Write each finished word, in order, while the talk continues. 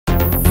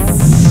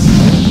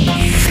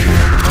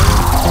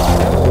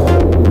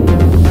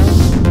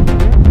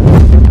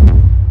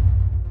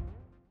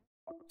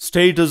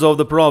Status of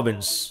the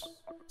province.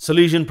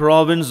 Salesian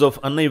province of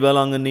Annai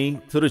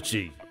Velankanni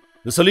Tiruchy.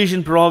 The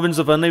Salesian province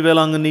of Annai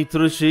Velankanni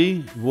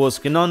Tiruchy was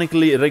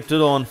canonically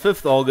erected on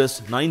 5th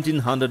August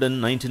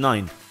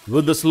 1999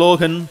 with the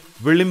slogan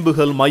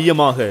Vilimbugal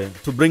Mayyamaga,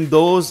 to bring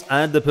those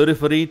at the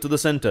periphery to the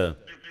center.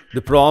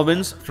 The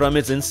province, from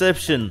its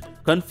inception,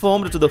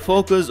 conformed to the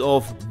focus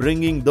of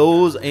bringing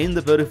those in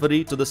the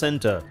periphery to the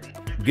center,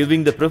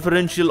 giving the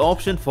preferential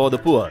option for the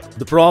poor.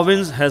 The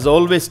province has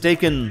always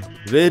taken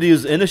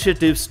various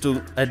initiatives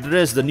to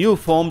address the new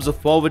forms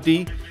of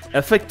poverty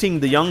affecting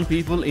the young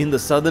people in the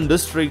southern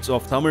districts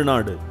of Tamil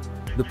Nadu.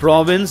 The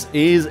province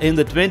is in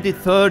the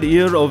 23rd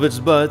year of its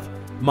birth,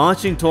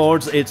 marching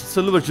towards its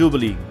silver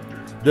jubilee.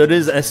 There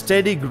is a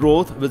steady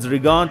growth with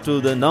regard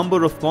to the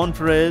number of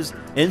confreres,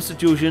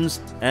 institutions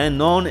and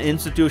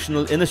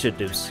non-institutional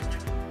initiatives.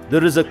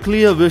 There is a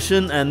clear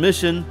vision and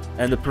mission,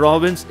 and the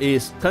province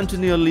is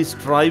continually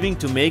striving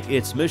to make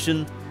its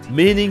mission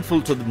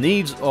meaningful to the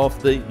needs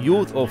of the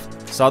youth of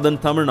southern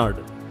Tamil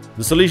Nadu.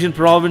 The Salesian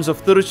province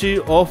of Trichy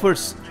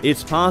offers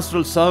its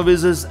pastoral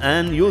services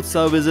and youth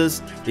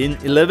services in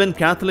 11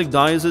 Catholic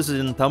dioceses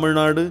in Tamil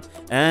Nadu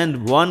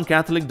and 1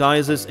 Catholic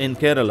diocese in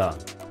Kerala.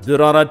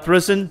 There are at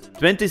present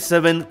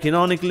 27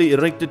 canonically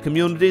erected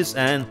communities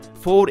and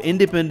 4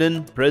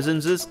 independent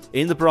presences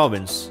in the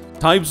province.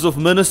 Types of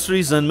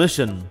ministries and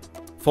mission.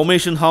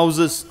 Formation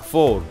houses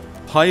 4,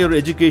 higher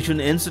education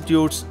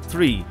institutes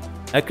 3,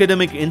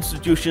 academic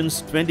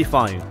institutions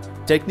 25,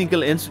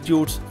 technical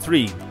institutes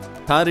 3,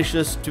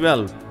 parishes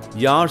 12,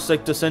 yard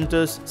sector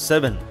centers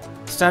 7.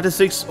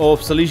 Statistics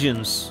of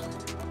Salesians.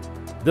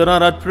 There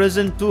are at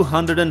present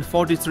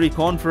 243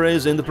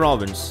 confreres in the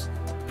province.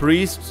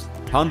 Priests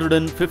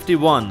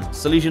 151,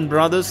 Salesian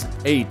brothers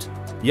 8,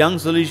 young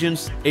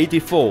Salesians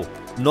 84,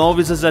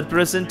 novices at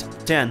present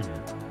 10.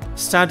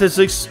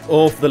 Statistics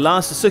of the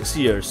last 6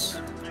 years.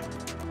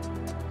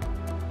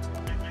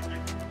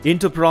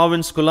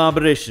 Inter-province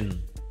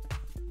collaboration.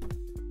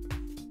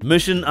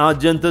 Mission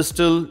Argentus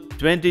till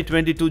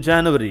 2022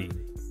 January.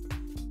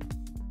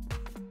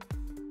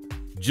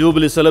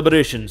 Jubilee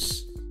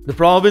celebrations. The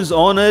province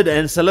honored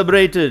and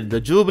celebrated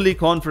the Jubilee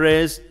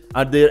confreres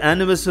at their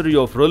anniversary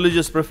of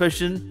religious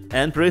profession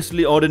and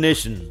priestly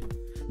ordination.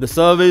 The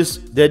service,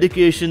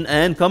 dedication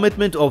and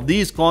commitment of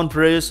these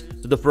confreres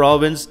to the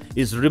province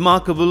is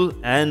remarkable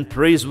and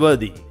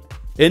praiseworthy.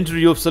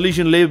 Entry of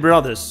Salesian lay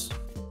brothers.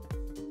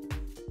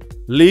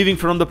 Leaving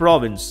from the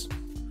province.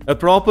 A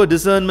proper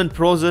discernment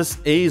process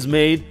is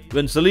made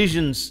when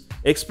Salesians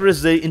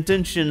express their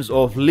intentions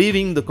of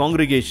leaving the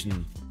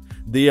congregation.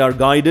 They are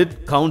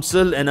guided,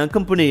 counseled and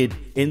accompanied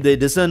in their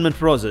discernment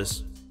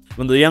process.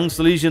 When the young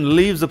Salesian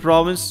leaves the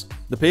province,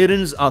 the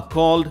parents are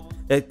called,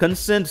 a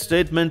consent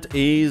statement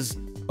is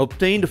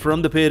obtained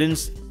from the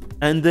parents,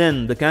 and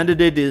then the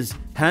candidate is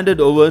handed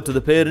over to the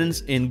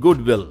parents in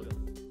goodwill.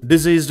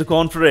 Deceased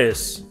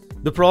confreres.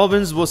 The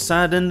province was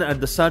saddened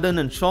at the sudden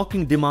and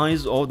shocking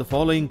demise of the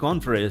following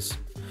confreres: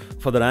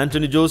 Father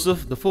Anthony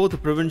Joseph, the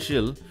 4th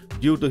Provincial,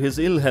 due to his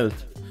ill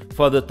health;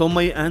 Father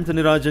Thommai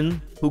Anthony Rajan,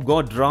 who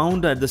got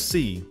drowned at the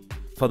sea;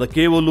 Father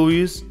Kevo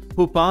Louis,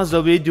 who passed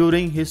away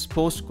during his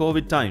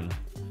post-COVID time;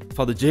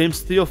 Father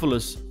James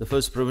Theophilus, the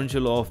 1st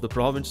Provincial of the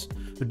province,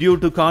 due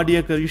to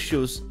cardiac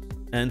issues;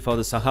 and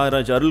Father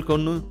Saharaj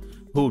Arulkonnu,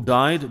 who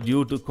died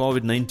due to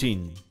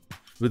COVID-19.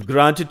 With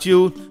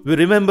gratitude, we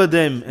remember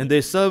them and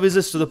their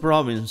services to the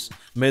province.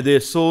 May their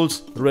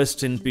souls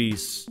rest in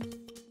peace.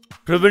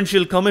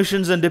 Provincial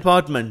commissions and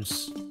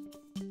departments.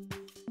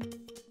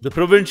 The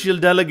provincial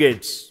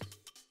delegates.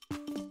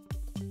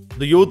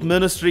 The youth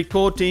ministry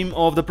core team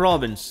of the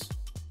province.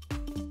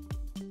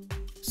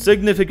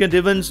 Significant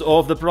events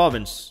of the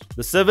province.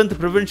 The 7th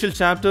Provincial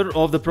Chapter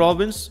of the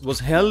province was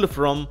held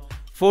from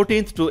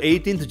 14th to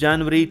 18th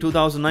January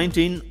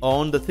 2019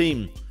 on the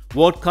theme,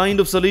 What kind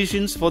of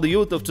solutions for the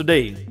youth of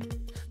today?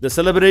 The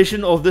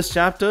celebration of this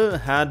chapter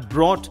had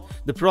brought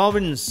the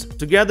province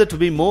together to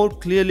be more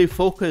clearly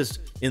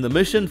focused in the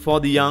mission for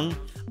the young,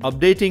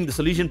 updating the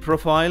Salesian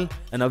profile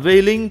and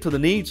availing to the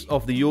needs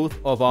of the youth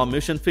of our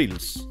mission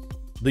fields.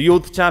 The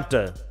Youth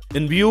Chapter.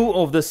 In view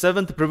of the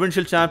 7th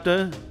Provincial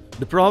Chapter,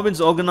 the province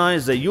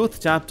organized a youth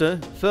chapter,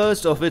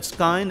 first of its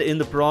kind in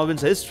the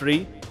province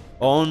history,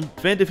 on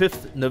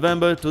 25th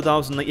November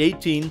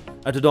 2018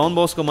 at Don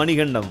Bosco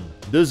Manikandam.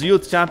 This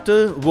youth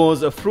chapter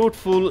was a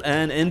fruitful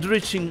and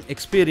enriching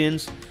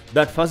experience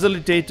that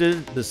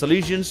facilitated the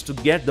Salesians to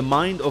get the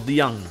mind of the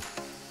young.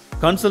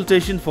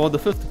 Consultation for the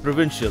 5th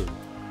Provincial.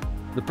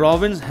 The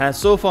province has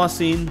so far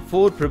seen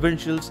 4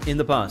 provincials in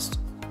the past.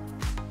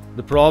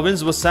 The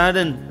province was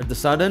saddened at the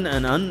sudden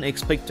and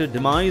unexpected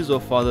demise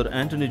of Father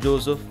Anthony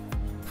Joseph,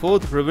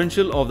 4th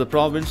Provincial of the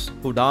province,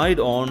 who died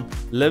on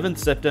 11th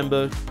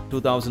September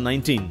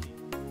 2019.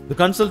 The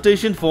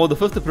consultation for the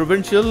 5th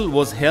Provincial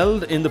was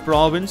held in the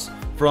province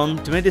from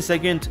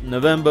 22nd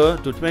November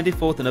to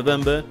 24th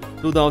November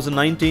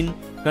 2019,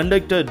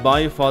 conducted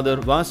by Father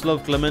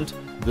Václav Clement,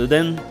 the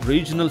then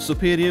Regional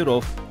Superior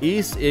of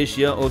East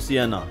Asia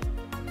Oceania.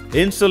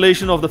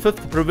 Installation of the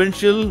 5th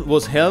Provincial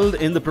was held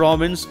in the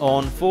province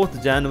on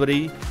 4th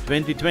January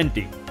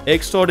 2020.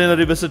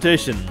 Extraordinary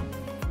visitation.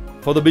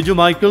 For the Biju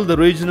Michael, the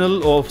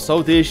regional of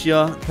South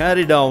Asia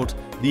carried out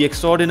the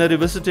extraordinary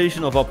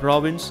visitation of our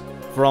province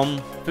from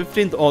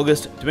 15th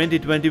August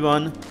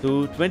 2021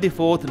 to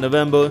 24th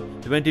November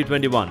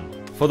 2021.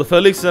 For the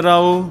Felix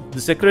Sarau,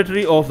 the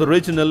secretary of the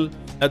regional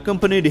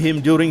accompanied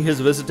him during his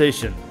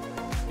visitation.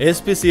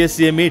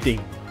 SPCSA meeting.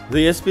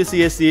 The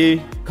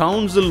SPCSA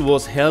Council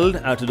was held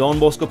at Don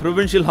Bosco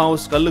Provincial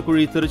House,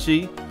 Kallukuri,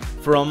 Trichy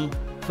from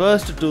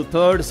 1st to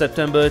 3rd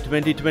September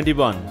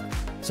 2021.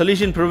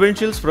 Salesian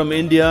provincials from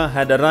India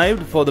had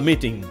arrived for the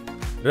meeting.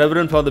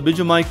 Reverend Father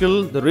Biju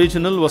Michael, the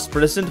regional, was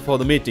present for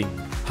the meeting.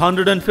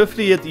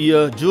 150th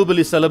year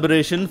Jubilee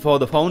celebration for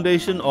the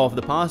foundation of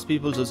the Past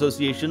People's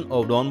Association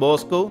of Don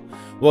Bosco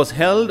was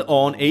held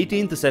on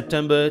 18th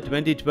September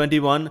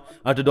 2021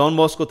 at Don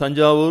Bosco,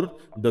 Tanjavur,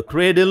 the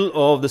cradle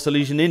of the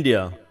Salesian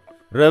India.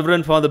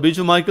 Reverend Father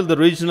Biju Michael, the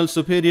regional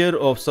superior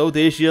of South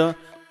Asia,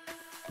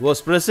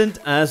 was present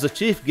as the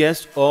chief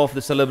guest of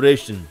the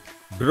celebration.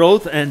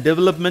 Growth and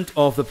development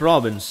of the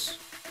province.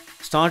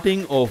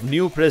 Starting of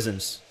new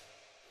presence.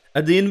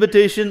 At the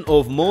invitation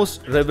of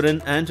Most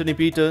Reverend Anthony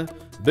Peter,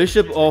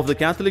 Bishop of the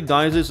Catholic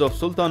Diocese of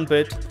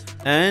Sultanpet,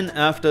 and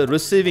after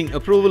receiving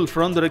approval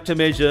from the Rector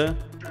Major,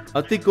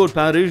 Attikot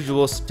Parish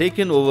was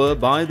taken over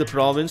by the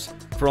province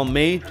from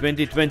May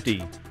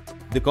 2020.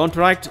 The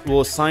contract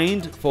was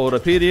signed for a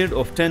period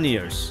of 10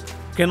 years.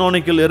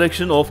 Canonical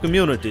erection of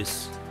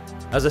communities.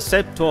 As a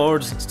step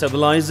towards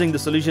stabilizing the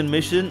Salesian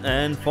mission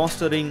and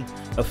fostering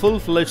a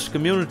full-fledged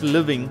community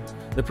living,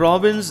 the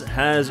province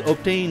has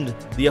obtained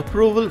the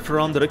approval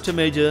from the Rector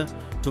Major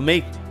to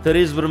make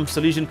Theresvaram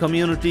Salesian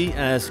community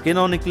as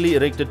canonically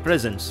erected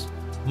presence.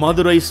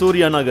 Madurai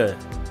Suryanagar.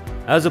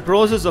 As a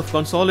process of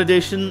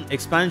consolidation,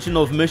 expansion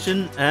of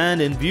mission,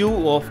 and in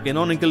view of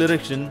canonical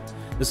erection,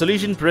 the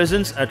Salesian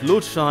presence at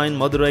Lord Shrine,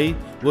 Madurai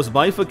was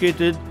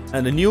bifurcated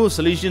and a new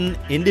Salesian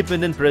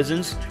independent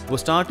presence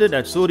was started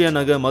at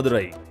Suryanagar,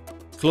 Madurai.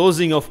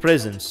 Closing of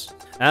presence.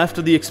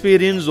 After the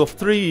experience of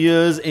 3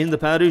 years in the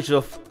parish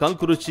of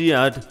Kalkuruchi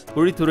at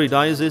Kurithuri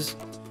Diocese,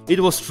 it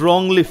was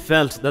strongly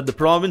felt that the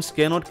province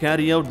cannot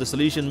carry out the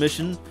Salesian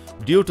mission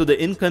due to the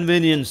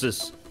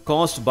inconveniences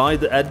caused by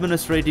the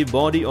administrative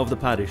body of the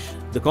parish.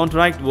 The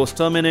contract was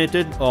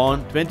terminated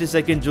on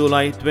 22nd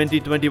July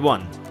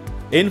 2021.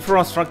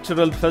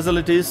 Infrastructural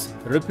facilities,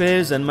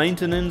 repairs and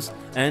maintenance,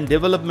 and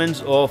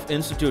developments of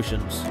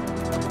institutions.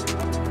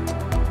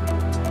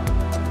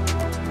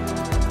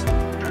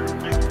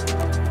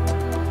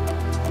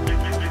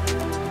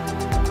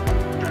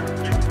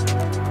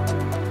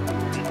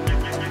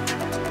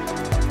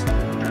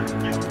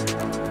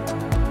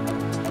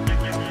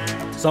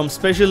 Some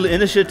special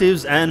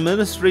initiatives and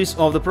ministries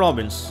of the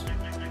province.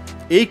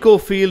 Eco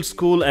Field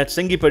School at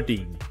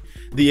Sengipati.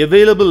 The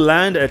available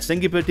land at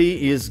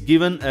Sengipati is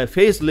given a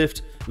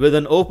facelift with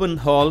an open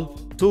hall,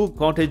 2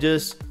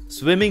 cottages,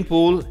 swimming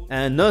pool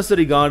and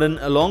nursery garden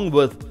along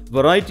with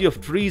variety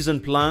of trees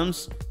and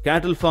plants,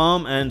 cattle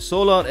farm and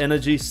solar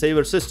energy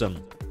saver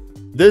system.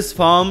 This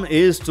farm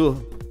is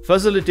to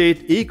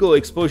facilitate eco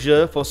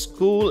exposure for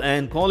school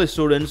and college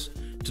students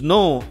to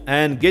know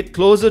and get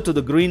closer to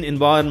the green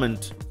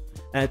environment,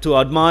 and to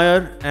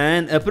admire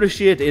and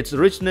appreciate its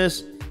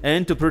richness,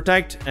 and to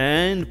protect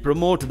and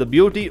promote the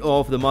beauty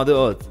of the Mother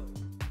Earth.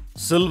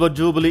 Silver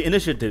Jubilee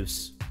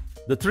initiatives.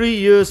 The 3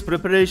 years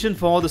preparation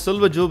for the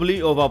Silver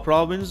Jubilee of our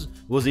province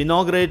was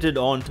inaugurated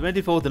on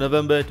 24th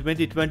November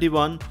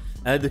 2021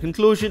 at the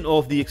conclusion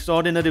of the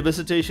extraordinary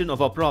visitation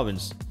of our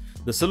province.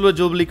 The Silver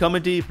Jubilee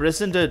Committee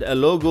presented a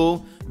logo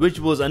which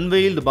was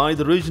unveiled by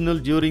the regional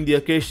during the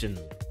occasion.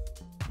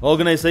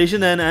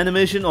 Organization and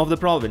animation of the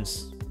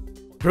province.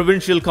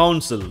 Provincial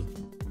Council.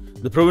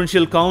 The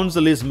Provincial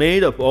Council is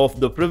made up of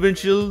the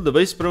Provincial, the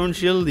Vice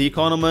Provincial, the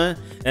Economer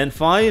and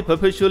 5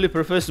 perpetually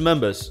professed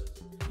members.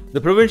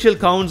 The Provincial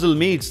Council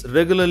meets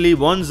regularly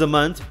once a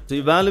month to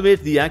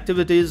evaluate the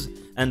activities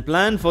and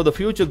plan for the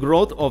future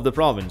growth of the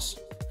province.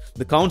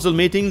 The council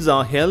meetings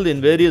are held in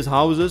various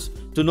houses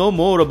to know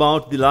more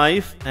about the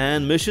life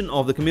and mission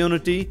of the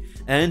community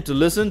and to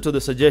listen to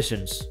the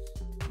suggestions.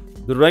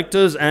 The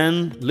rectors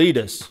and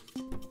leaders.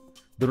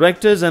 The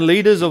rectors and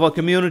leaders of our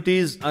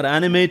communities are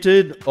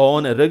animated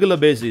on a regular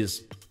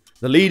basis.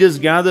 The leaders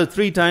gather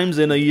 3 times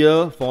in a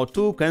year for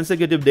 2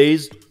 consecutive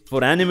days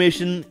for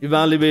animation,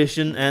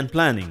 evaluation and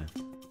planning.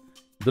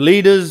 The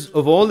leaders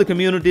of all the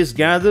communities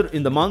gather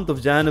in the month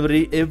of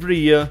January every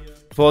year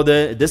for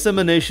the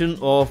dissemination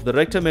of the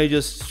Rector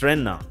Major's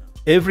Strenna.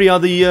 Every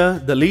other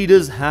year, the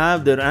leaders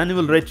have their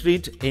annual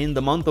retreat in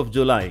the month of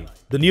July.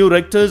 The new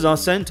rectors are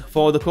sent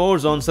for the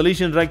course on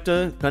Salesian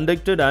Rector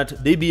conducted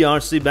at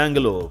DBRC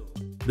Bangalore.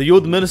 The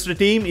Youth Ministry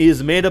team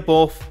is made up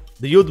of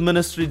the Youth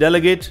Ministry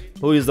Delegate,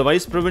 who is the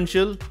Vice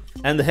Provincial,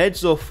 and the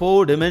heads of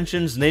 4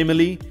 dimensions,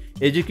 namely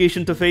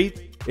Education to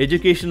Faith,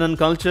 Education and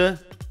Culture,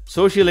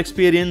 Social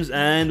Experience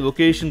and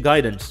Vocation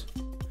Guidance.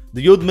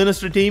 The Youth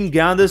Ministry team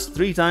gathers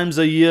 3 times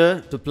a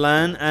year to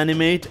plan,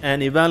 animate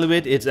and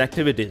evaluate its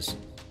activities.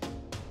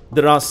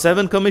 There are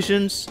 7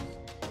 commissions.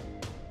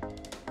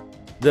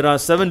 There are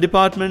 7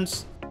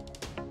 departments.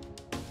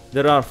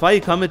 There are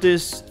 5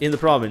 committees in the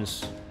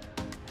province.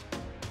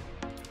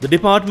 The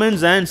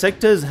departments and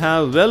sectors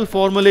have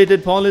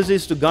well-formulated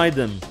policies to guide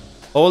them.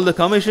 All the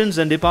commissions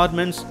and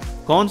departments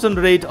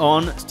concentrate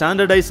on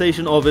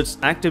standardization of its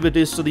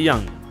activities to the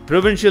young.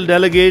 Provincial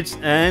delegates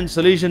and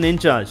Salesian in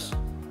charge.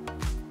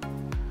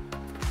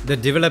 The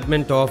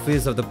Development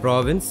Office of the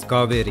Province,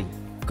 Kaveri.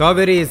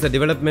 Kaveri is the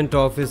Development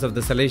Office of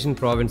the Salesian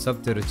Province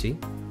of Trichy.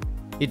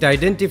 It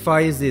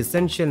identifies the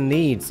essential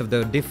needs of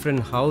the different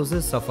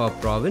houses of our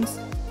province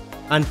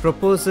and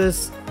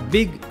proposes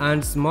big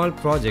and small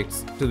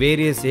projects to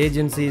various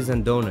agencies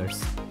and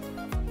donors.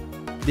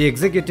 The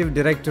Executive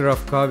Director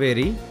of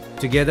Kaveri,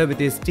 together with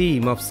his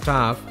team of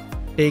staff,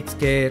 takes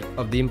care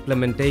of the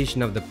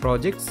implementation of the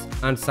projects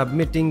and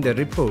submitting the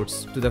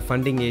reports to the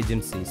funding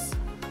agencies.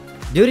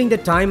 During the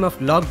time of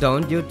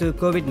lockdown due to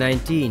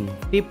COVID-19,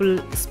 people,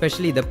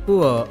 especially the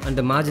poor and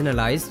the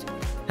marginalized,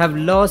 have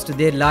lost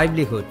their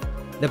livelihood.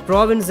 The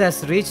province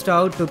has reached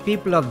out to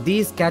people of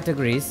these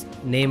categories,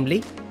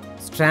 namely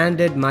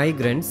stranded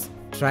migrants,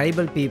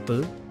 tribal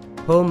people,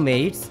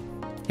 homemaids,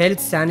 health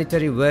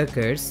sanitary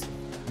workers,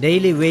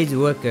 daily wage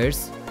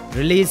workers,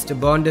 released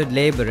bonded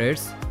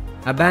laborers,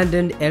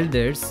 abandoned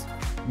elders,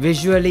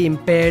 visually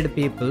impaired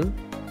people,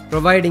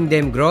 providing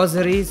them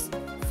groceries,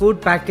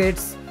 food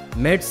packets,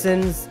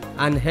 medicines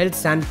and health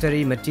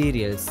sanitary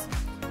materials.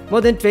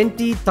 More than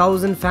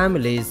 20,000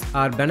 families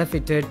are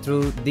benefited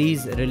through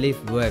these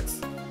relief works.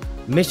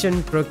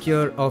 Mission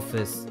Procure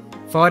Office,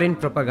 Foreign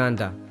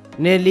Propaganda.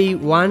 Nearly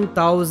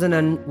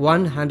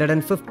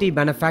 1,150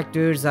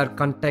 benefactors are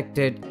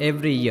contacted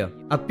every year.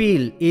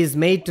 Appeal is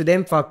made to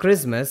them for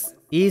Christmas,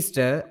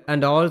 Easter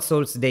and All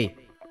Souls Day.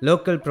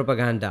 Local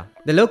Propaganda.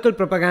 The local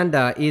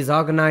propaganda is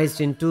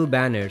organized in 2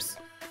 banners.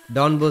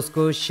 Don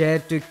Bosco Share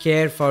to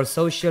Care for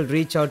Social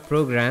Reach Out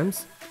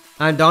programs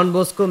and Don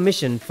Bosco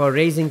Mission for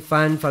raising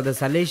funds for the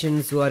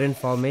Salesians who are in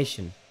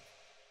formation.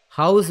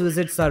 House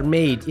visits are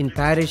made in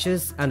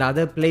parishes and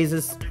other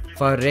places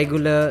for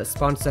regular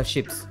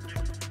sponsorships.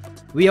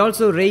 We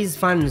also raise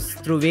funds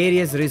through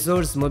various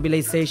resource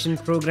mobilization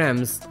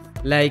programs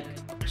like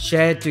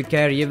Share to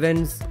Care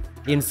events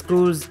in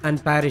schools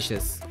and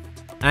parishes.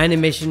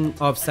 Animation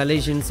of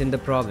Salesians in the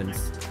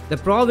province. The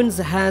province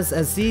has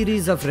a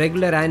series of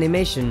regular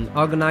animation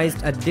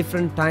organized at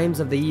different times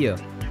of the year.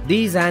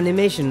 These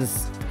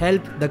animations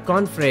help the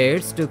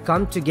confreres to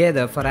come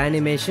together for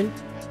animation,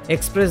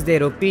 express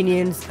their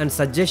opinions and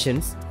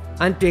suggestions,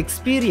 and to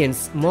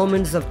experience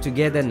moments of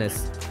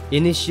togetherness.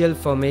 Initial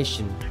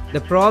formation.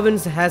 The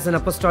province has an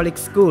apostolic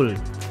school,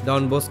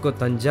 Don Bosco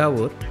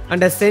Tanjavur,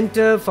 and a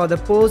center for the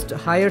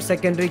post-higher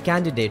secondary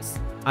candidates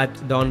at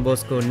Don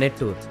Bosco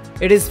Nettur.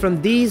 It is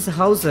from these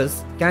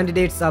houses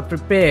candidates are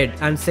prepared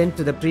and sent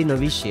to the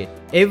pre-novitiate.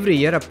 Every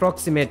year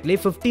approximately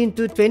 15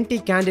 to 20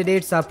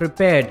 candidates are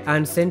prepared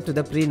and sent to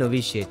the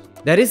pre-novitiate.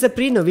 There is a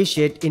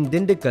pre-novitiate in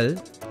Dindigul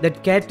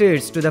that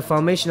caters to the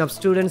formation of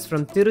students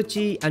from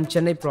Tiruchy and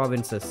Chennai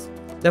provinces.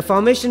 The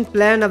formation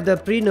plan of the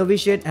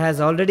pre-novitiate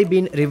has already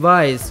been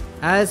revised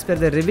as per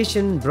the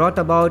revision brought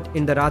about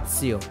in the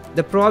Ratio.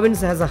 The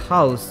province has a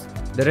house,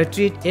 the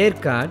retreat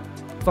Aircard,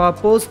 for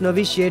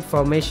post-novitiate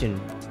formation.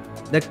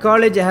 The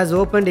college has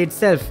opened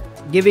itself,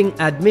 giving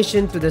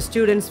admission to the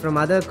students from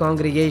other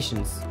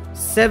congregations.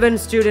 7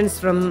 students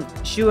from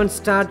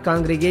Schuenstadt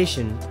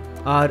congregation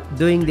are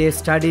doing their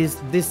studies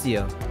this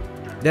year.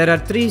 There are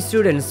 3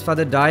 students for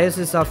the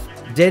Diocese of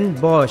Den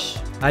Bosch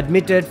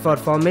admitted for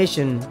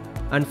formation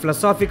and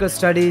philosophical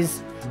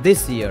studies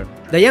this year.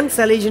 The young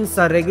Salesians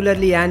are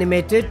regularly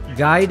animated,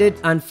 guided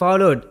and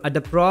followed at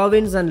the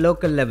province and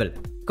local level.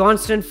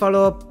 Constant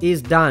follow-up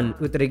is done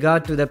with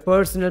regard to the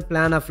personal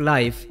plan of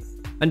life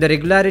and the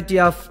regularity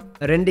of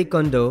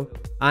rendikondo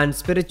and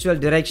spiritual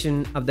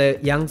direction of the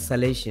young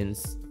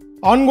Salesians.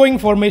 Ongoing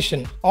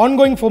formation.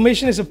 Ongoing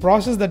formation is a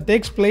process that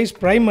takes place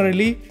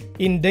primarily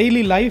in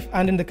daily life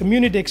and in the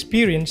community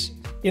experience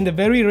in the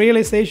very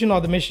realization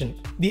of the mission.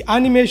 The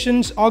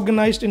animations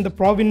organized in the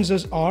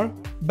provinces are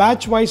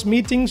batch-wise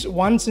meetings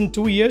once in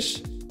 2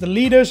 years. The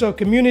leaders of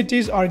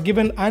communities are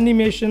given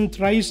animation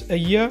thrice a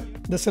year.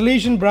 The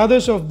Salesian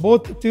brothers of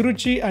both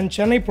Tiruchy and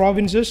Chennai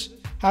provinces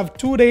have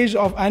 2 days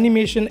of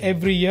animation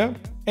every year.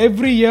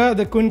 Every year,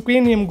 the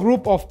quinquennium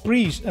group of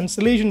priests and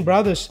Salesian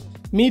brothers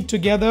meet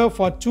together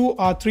for 2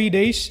 or 3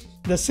 days.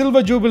 The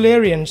Silver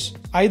Jubilarians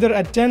either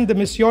attend the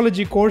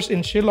missiology course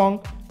in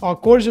Shillong or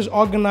courses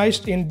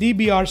organized in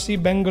DBRC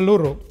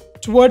Bengaluru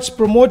towards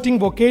promoting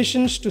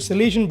vocations to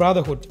Salesian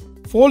brotherhood.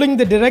 Following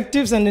the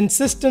directives and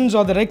insistence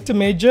of the Rector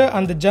Major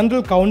and the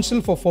General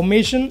Council for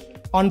Formation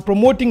on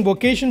promoting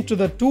vocation to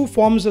the 2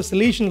 forms of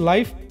Salesian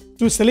life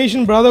to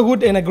Salesian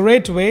brotherhood in a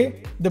great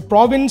way, the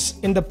province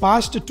in the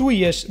past 2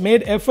 years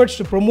made efforts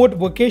to promote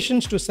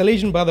vocations to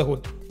Salesian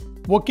brotherhood.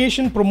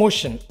 Vocation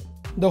promotion.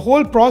 The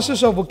whole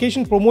process of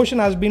vocation promotion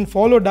has been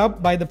followed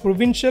up by the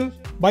provincial,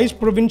 vice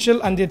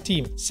provincial and their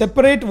team.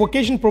 Separate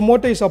vocation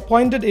promoter is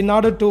appointed in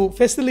order to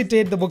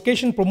facilitate the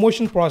vocation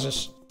promotion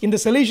process. In the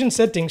Salesian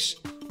settings,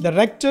 The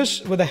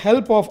rectors, with the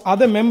help of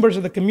other members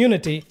of the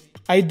community,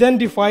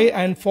 identify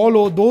and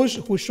follow those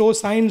who show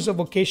signs of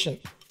vocation.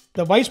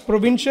 The vice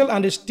provincial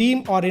and his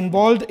team are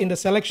involved in the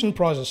selection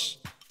process.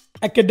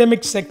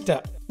 Academic sector.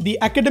 The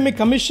Academic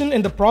Commission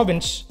in the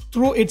province,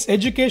 through its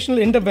educational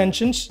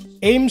interventions,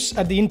 aims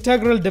at the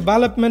integral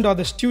development of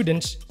the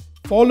students,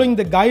 following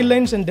the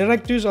guidelines and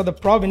directives of the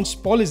province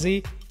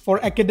policy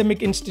for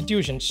academic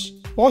institutions.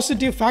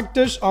 Positive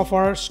factors of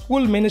our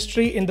school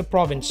ministry in the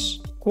province.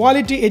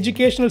 Quality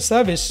educational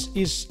service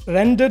is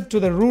rendered to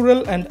the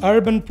rural and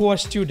urban poor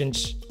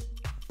students.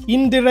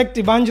 Indirect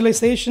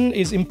evangelization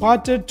is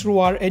imparted through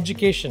our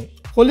education.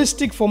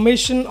 Holistic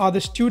formation of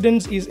the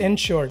students is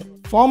ensured.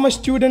 Former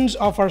students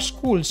of our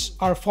schools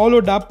are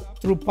followed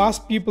up through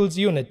past pupils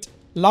unit.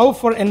 Love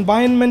for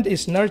environment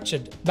is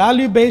nurtured.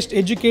 Value-based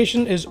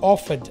education is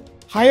offered.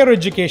 Higher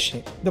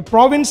education. The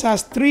province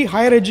has 3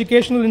 higher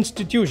educational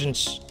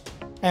institutions: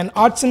 an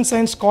Arts and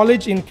Science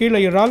College in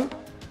Kilayiral,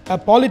 a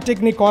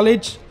Polytechnic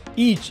College,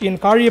 each in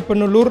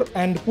Karyapanulur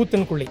and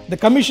Kuthankuli. The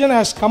Commission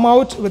has come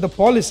out with a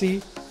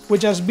policy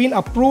which has been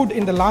approved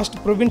in the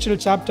last Provincial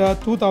Chapter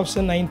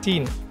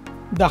 2019.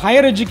 The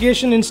higher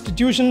education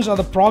institutions of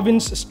the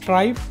province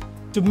strive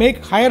to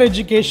make higher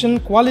education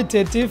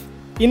qualitative,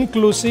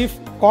 inclusive,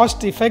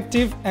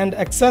 cost-effective and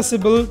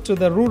accessible to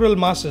the rural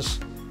masses.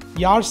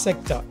 YAR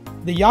sector.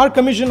 The YAR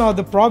Commission of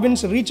the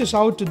province reaches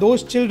out to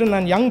those children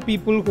and young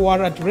people who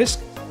are at risk,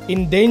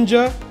 in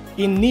danger,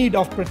 in need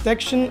of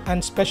protection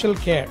and special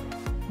care.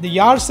 The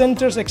YAR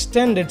centers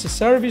extend its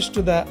service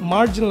to the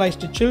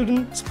marginalized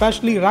children,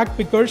 especially rag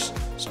pickers,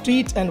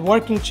 street and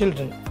working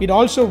children. It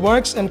also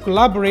works and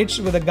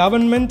collaborates with the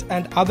government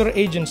and other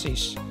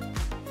agencies.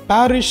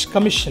 Parish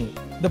Commission.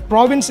 The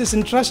province is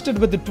entrusted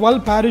with the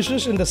 12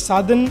 parishes in the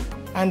southern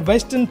and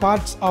western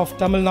parts of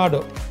Tamil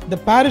Nadu. The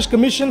Parish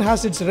Commission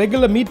has its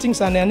regular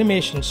meetings and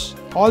animations.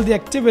 All the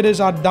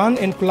activities are done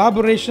in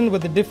collaboration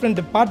with the different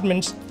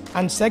departments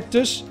and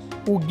sectors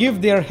who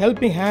give their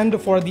helping hand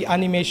for the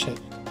animation.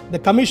 The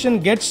Commission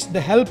gets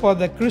the help of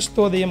the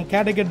Christodayam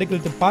Catechetical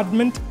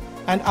Department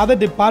and other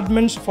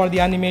departments for the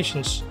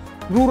animations.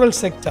 Rural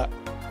sector.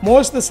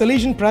 Most of the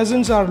Salesian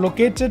presence are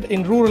located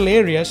in rural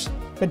areas,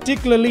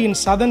 particularly in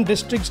southern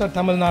districts of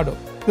Tamil Nadu.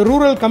 The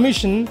Rural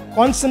Commission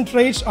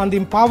concentrates on the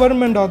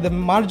empowerment of the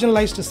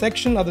marginalized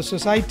section of the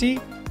society,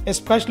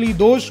 especially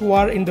those who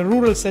are in the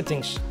rural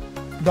settings.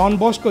 Don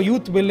Bosco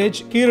Youth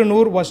Village,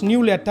 Kiranur, was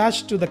newly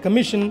attached to the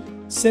Commission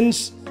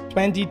since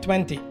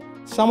 2020.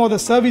 Some of the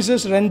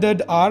services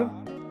rendered are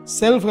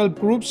self-help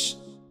groups,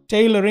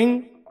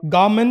 tailoring,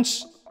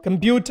 garments,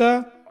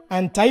 computer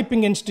and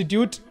typing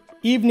institute,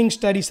 evening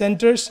study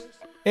centers,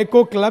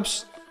 eco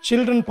clubs,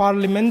 children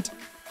parliament,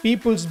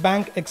 people's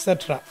bank,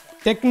 etc.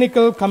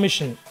 Technical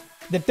Commission.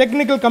 The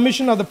Technical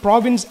Commission of the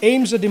province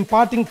aims at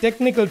imparting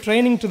technical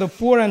training to the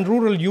poor and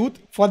rural youth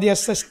for their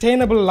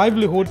sustainable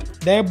livelihood,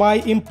 thereby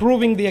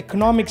improving the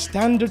economic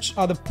standards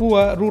of the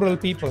poor rural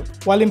people.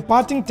 While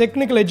imparting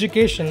technical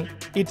education,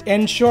 it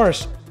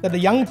ensures that the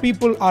young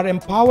people are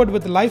empowered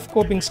with life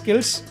coping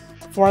skills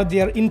for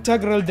their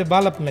integral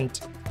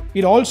development.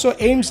 It also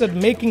aims at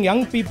making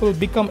young people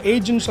become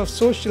agents of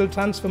social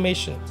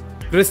transformation.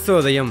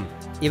 Christodayam.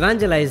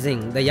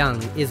 Evangelizing the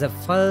young is a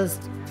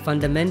first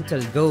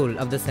fundamental goal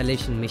of the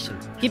Salesian mission.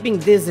 Keeping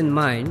this in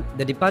mind,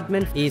 the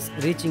department is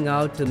reaching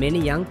out to many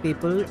young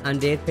people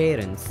and their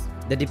parents.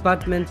 The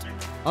department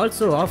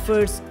also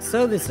offers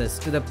services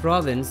to the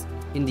province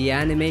in the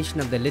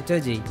animation of the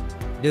liturgy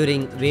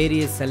during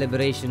various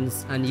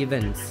celebrations and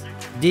events.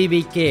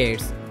 DB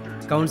Cares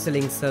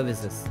Counseling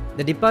Services.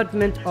 The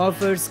department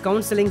offers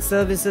counseling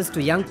services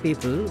to young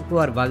people who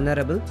are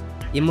vulnerable,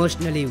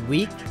 emotionally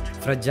weak,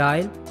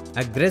 fragile,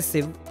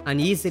 aggressive and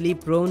easily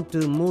prone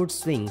to mood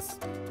swings.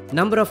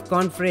 Number of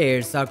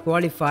confreres are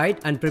qualified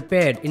and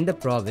prepared in the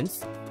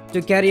province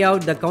to carry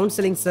out the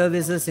counseling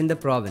services in the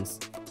province.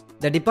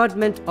 The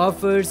department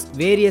offers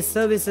various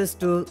services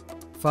to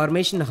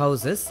formation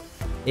houses,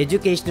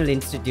 educational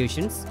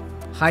institutions,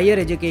 higher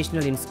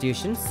educational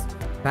institutions,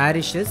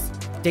 parishes,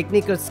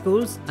 technical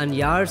schools and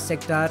YAR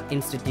sector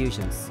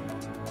institutions.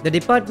 The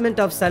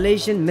Department of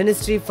Salesian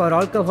Ministry for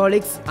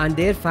Alcoholics and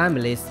their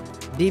families,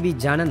 DB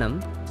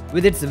Jananam,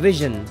 with its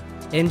vision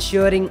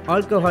ensuring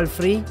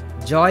alcohol-free,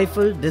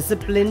 joyful,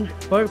 disciplined,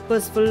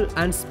 purposeful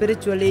and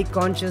spiritually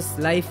conscious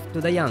life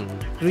to the young,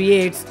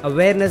 creates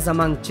awareness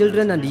among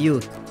children and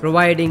youth,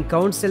 providing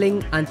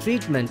counseling and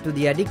treatment to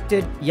the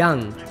addicted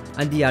young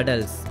and the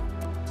adults.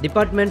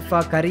 Department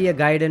for Career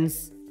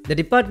Guidance. The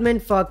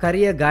Department for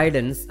Career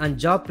Guidance and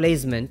Job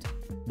Placement,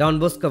 Don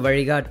Bosco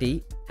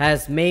Varigati,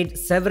 has made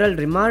several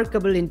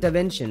remarkable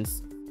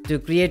interventions to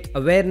create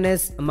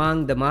awareness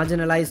among the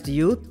marginalized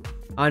youth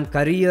on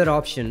career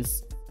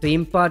options, to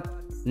impart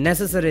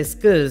necessary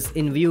skills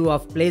in view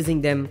of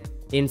placing them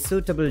in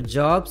suitable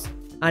jobs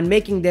and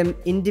making them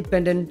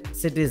independent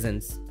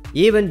citizens.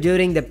 Even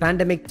during the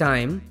pandemic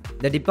time,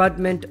 the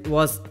department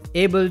was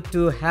able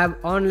to have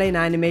online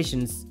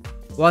animations,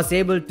 was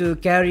able to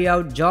carry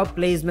out job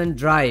placement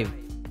drive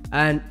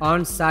and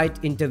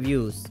on-site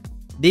interviews.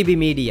 DB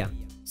Media.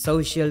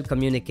 social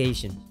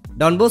communication.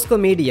 Don Bosco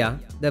Media,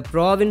 the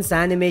Province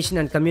Animation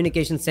and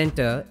Communication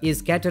Center,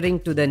 is catering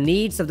to the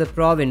needs of the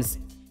province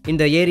in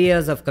the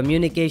areas of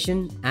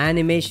communication,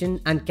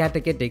 animation, and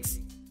catechetics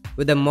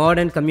with the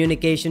modern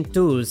communication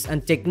tools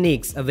and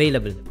techniques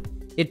available.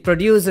 It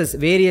produces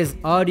various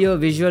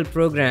audio-visual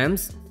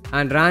programs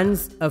and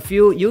runs a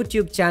few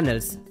YouTube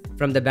channels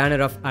from the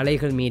banner of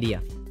Alaigal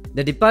Media.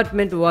 The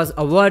department was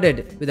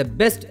awarded with the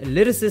Best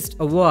Lyricist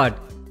Award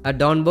at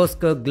Don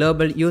Bosco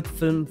Global Youth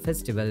Film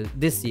Festival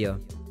this year.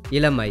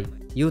 Ilamai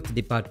Youth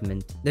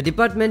Department. The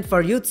Department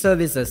for Youth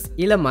Services,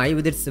 Ilamai,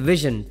 with its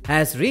vision,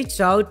 has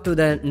reached out to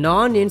the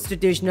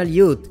non-institutional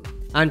youth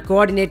and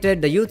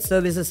coordinated the youth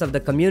services of the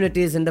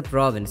communities in the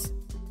province.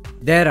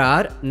 There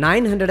are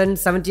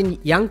 917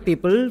 young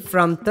people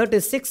from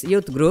 36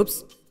 youth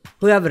groups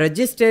who have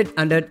registered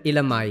under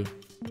Ilamai.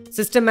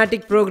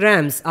 Systematic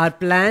programs are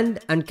planned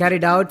and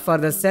carried out for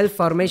the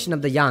self-formation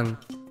of the young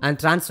and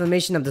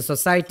transformation of the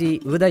society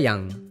with the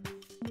young.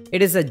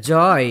 It is a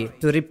joy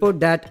to report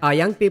that our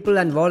young people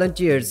and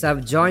volunteers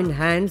have joined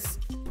hands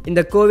in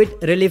the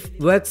COVID relief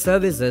work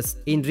services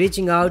in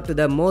reaching out to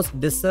the most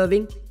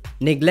deserving,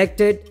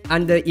 neglected,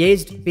 and the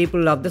aged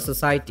people of the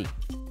society.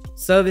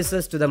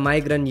 Services to the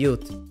migrant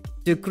youth.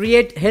 To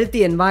create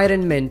healthy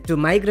environment to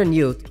migrant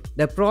youth,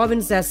 the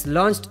province has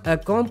launched a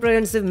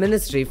comprehensive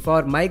ministry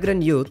for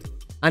migrant youth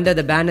under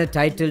the banner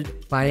titled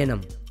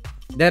Payanam.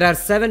 There are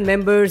 7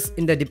 members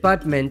in the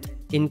department,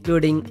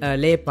 including a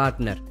lay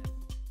partner.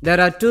 There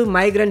are 2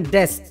 migrant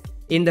desks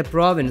in the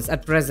province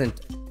at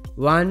present,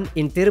 one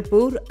in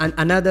Tirupur and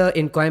another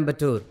in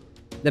Coimbatore.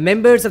 The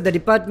members of the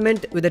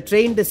department with a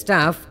trained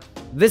staff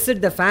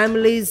visit the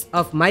families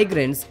of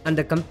migrants and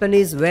the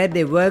companies where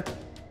they work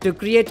to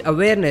create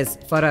awareness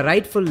for a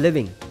rightful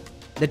living.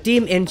 The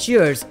team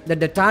ensures that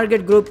the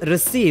target group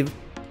receive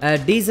a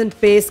decent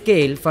pay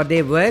scale for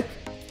their work,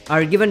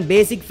 are given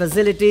basic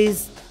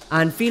facilities,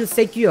 and feel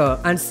secure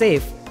and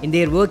safe in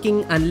their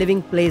working and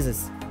living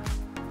places.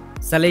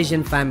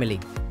 Salesian family.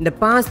 In the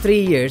past 3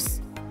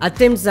 years,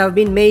 attempts have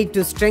been made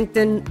to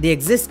strengthen the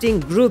existing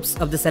groups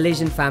of the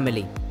Salesian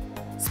family.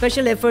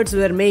 Special efforts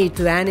were made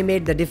to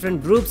animate the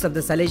different groups of the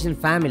Salesian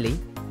family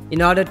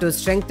in order to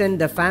strengthen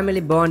the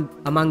family bond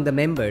among the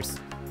members.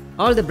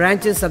 All the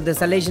branches of the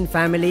Salesian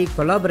family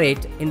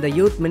collaborate in the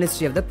youth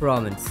ministry of the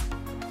province.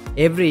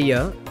 Every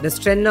year, the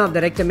strenna of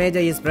the Rector Major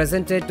is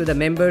presented to the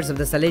members of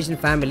the Salesian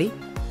family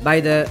by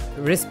the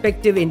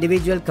respective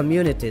individual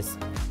communities.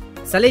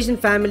 Salesian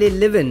Family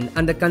Live-In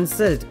and the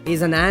Consult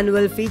is an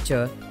annual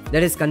feature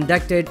that is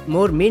conducted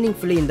more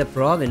meaningfully in the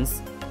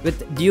province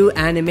with due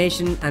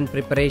animation and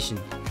preparation.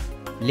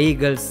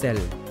 Legal Cell.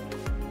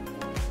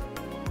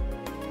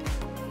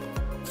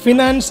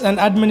 Finance and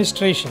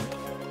administration.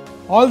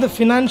 All the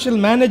financial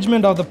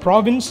management of the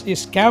province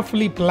is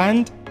carefully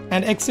planned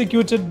and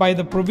executed by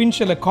the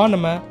provincial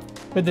economer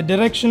with the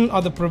direction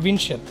of the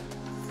provincial.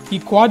 He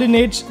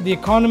coordinates the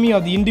economy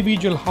of the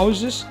individual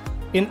houses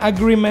in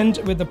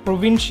agreement with the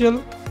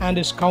provincial and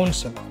his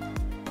council.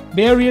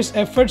 Various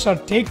efforts are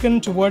taken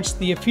towards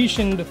the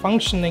efficient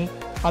functioning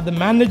of the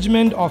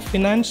management of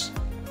finance.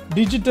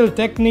 Digital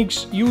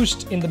techniques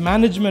used in the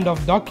management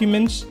of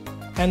documents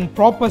and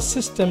proper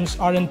systems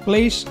are in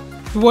place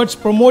towards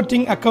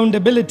promoting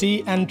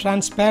accountability and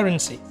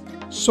transparency.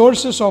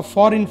 Sources of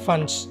foreign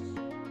funds,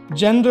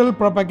 general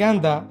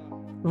propaganda,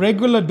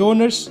 regular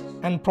donors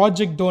and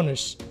project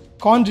donors,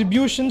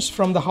 contributions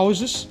from the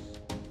houses,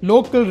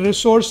 local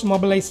resource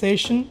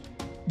mobilization,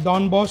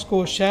 Don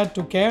Bosco Share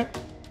to Care,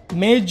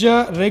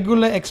 major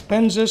regular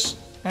expenses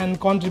and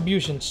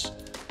contributions.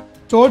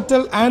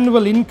 Total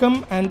annual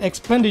income and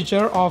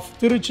expenditure of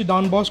Trichy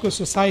Don Bosco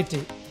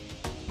Society,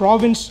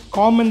 Province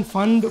Common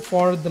Fund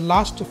for the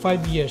last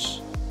 5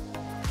 years.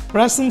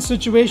 Present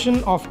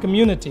situation of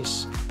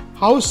communities.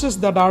 Houses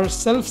that are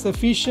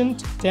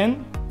self-sufficient,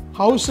 10.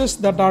 Houses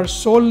that are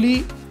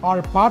solely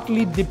or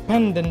partly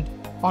dependent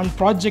on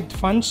project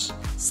funds,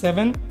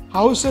 7.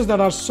 Houses that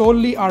are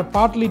solely or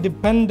partly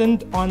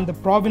dependent on the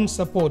province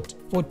support,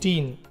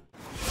 14.